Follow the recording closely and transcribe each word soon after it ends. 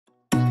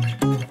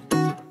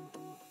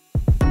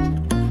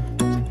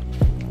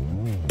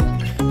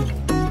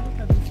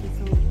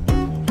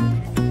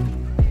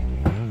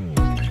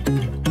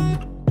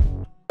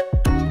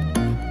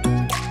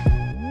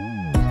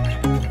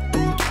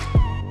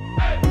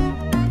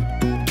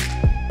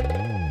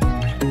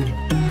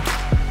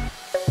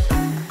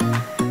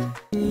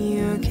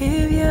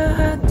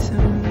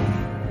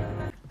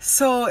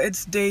So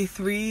it's day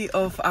 3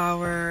 of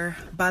our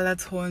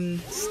Balaton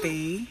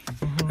stay.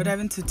 We're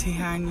driving to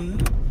Tihany.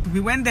 We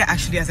went there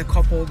actually as a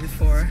couple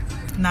before.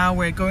 Now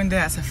we're going there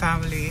as a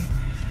family.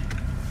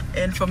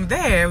 And from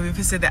there we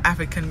visit the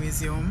African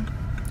Museum.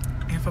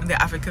 And from the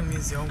African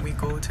Museum we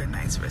go to a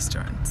nice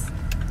restaurant.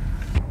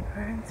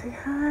 We're in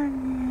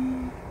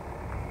Tihany.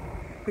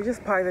 We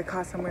just parked the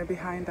car somewhere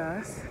behind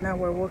us. Now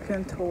we're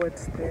walking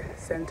towards the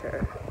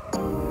center.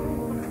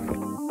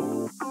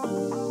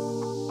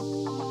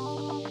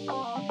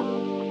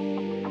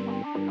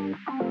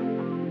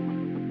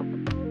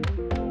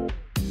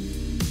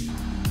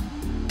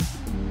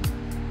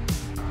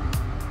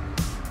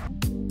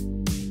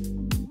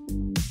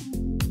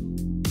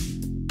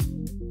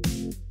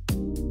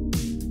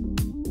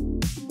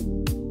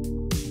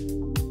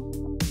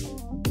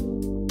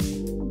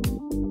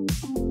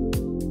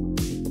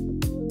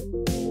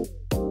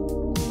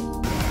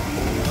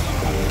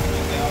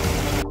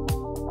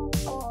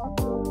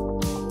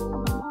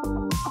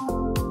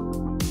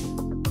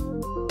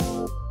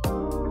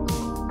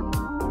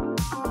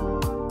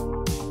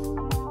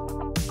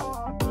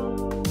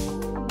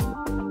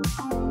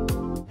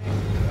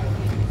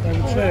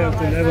 Try out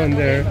the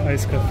lavender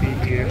iced coffee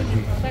here.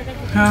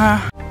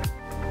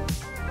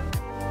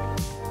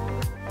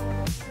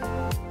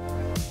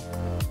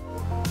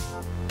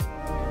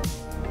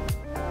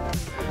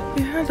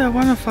 We had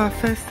one of our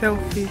first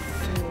selfies.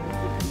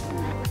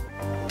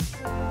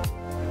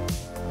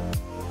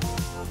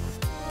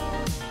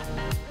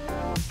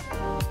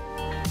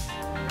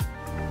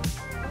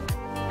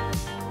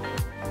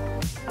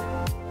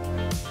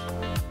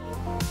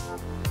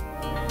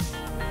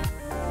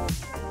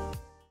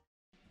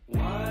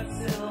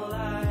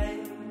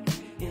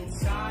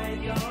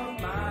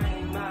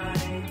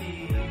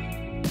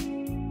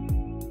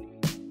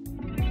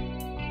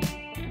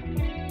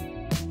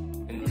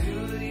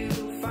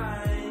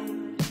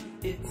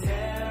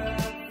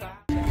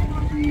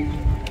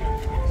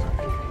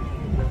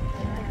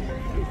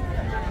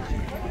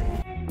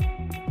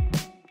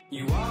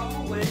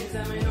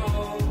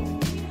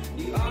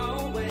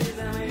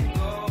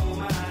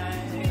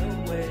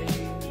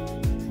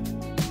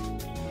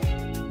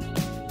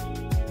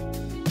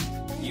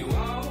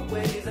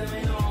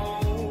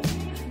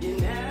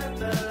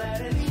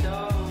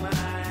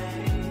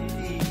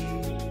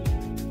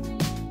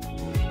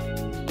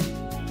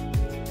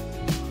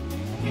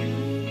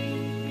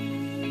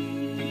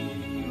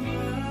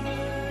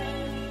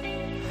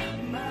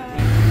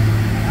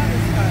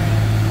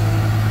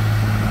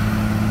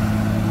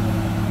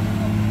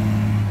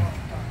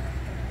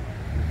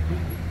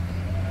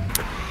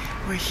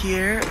 We're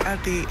here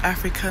at the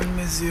African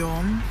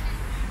Museum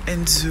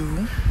and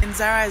Zoo. And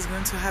Zara is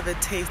going to have a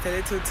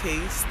little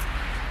taste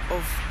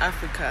of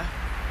Africa.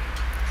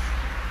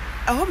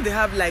 I hope they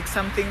have like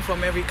something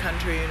from every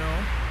country, you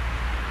know,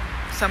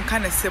 some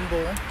kind of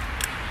symbol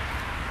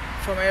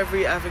from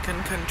every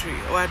African country,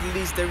 or at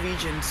least the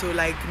region. So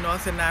like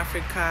Northern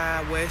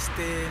Africa,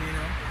 Western, you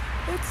know.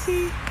 Let's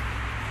see.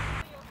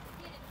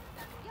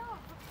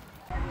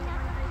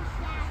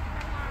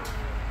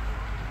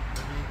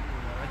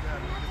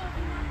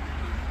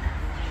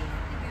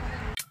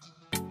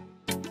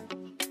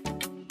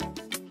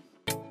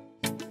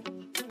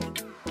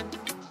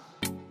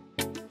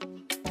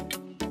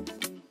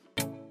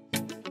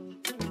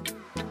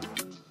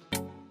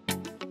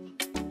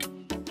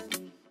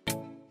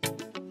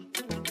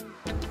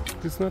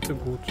 It's not a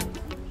goat.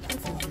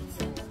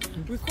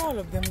 We call all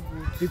of them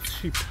goats. It's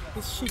sheep.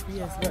 It's sheep,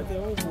 yes, but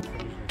they're all goats.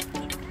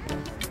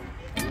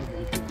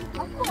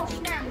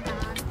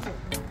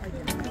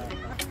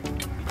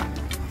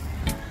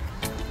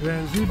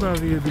 When Ziba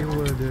will be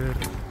older,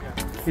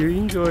 he'll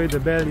enjoy the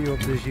belly of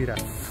the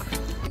giraffe.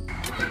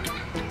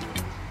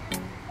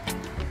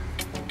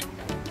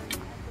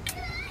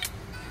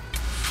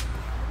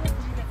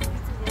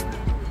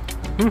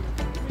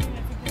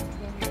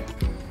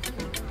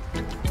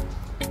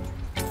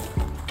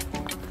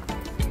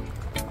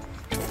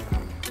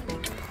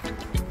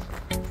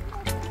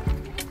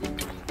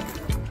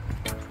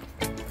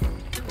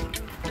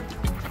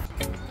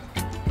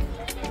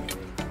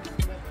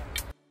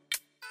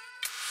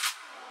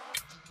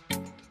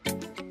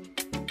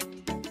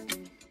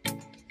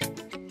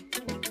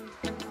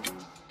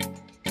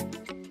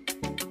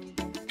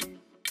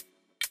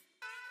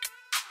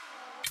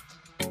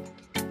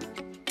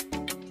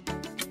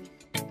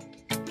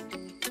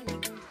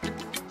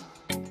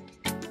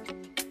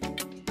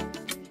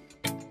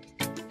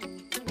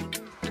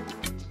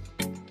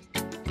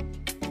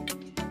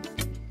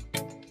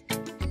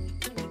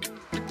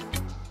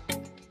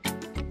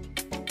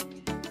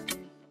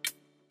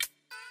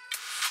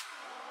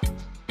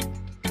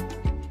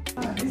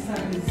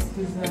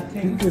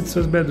 It's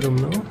a bedroom,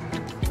 no?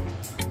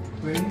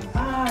 Really?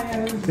 Ah,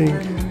 yeah, I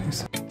think.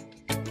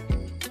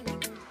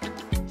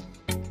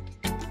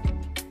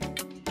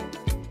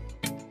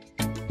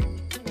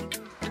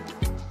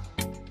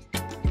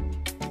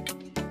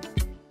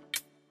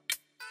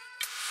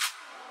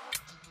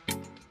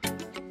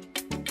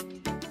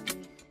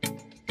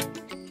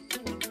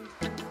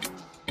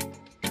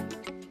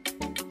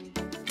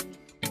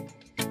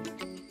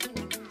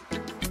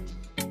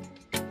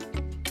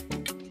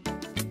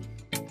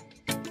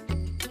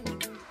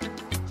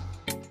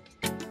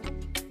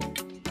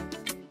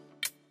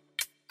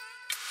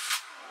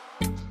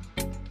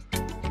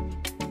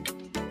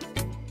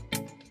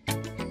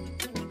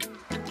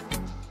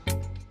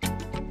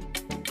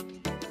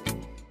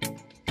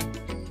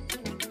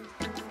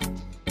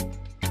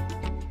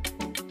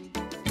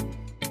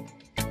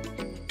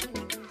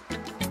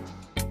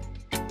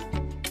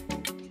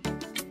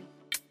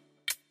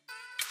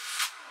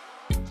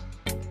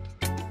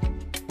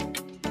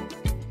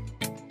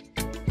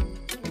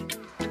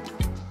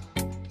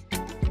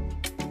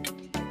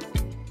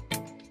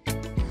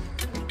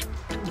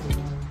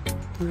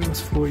 When I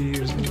was 4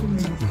 years old.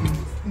 Things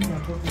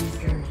are totally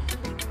scary.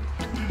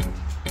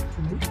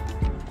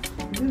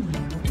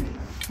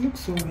 Looks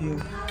so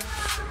weird.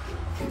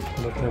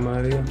 All of them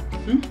are real.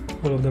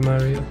 All of them are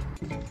real.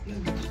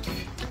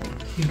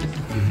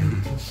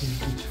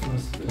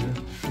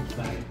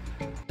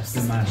 Ezt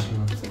a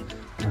másolat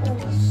a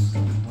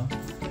múzeumban.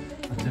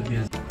 A többi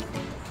az...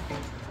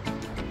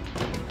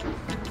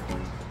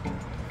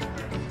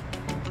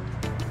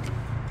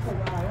 Oh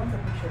wow, I want a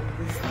picture of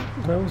this.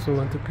 I also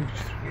want a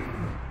picture.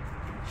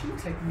 She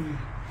looks like me.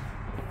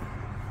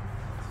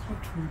 It's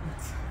not true,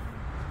 but...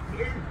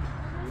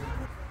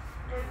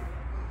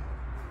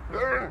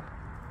 I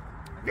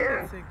think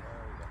I'm sick.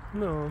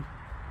 No.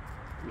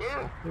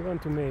 They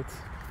want to mate.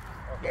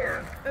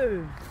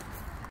 Oh.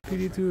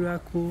 Pretty to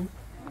raccoon.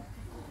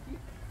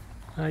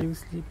 Are you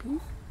sleeping?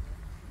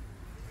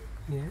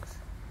 Yes.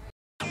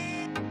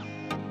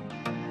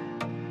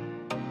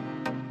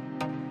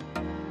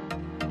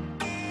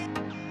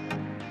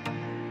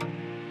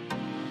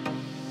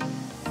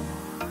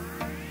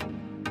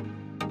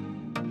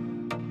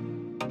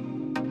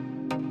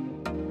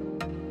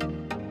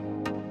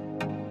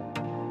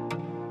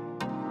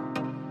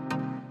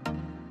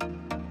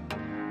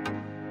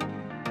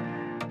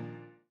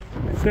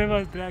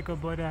 Szevasz, drága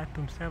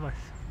barátom, szevasz!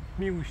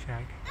 Mi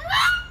újság?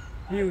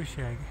 Mi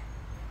újság?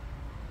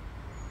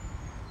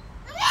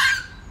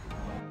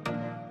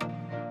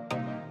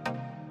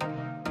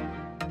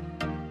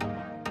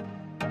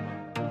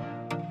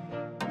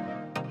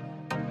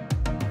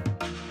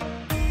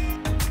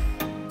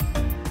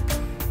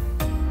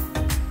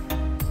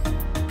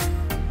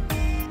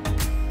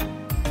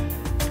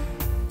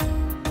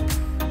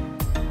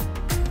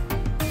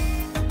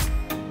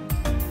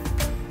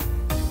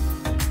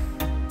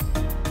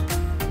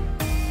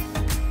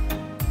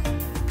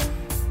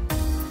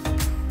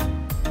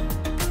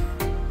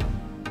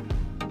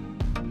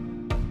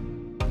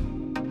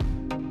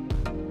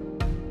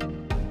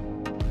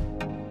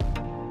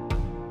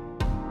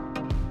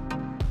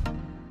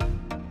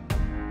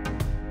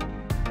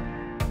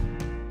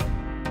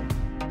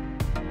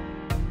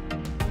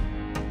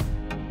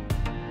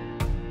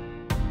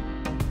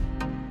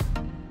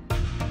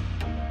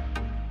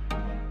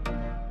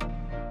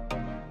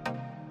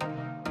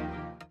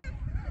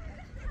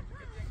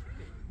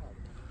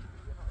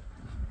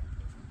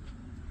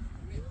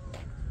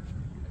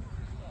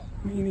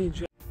 Mini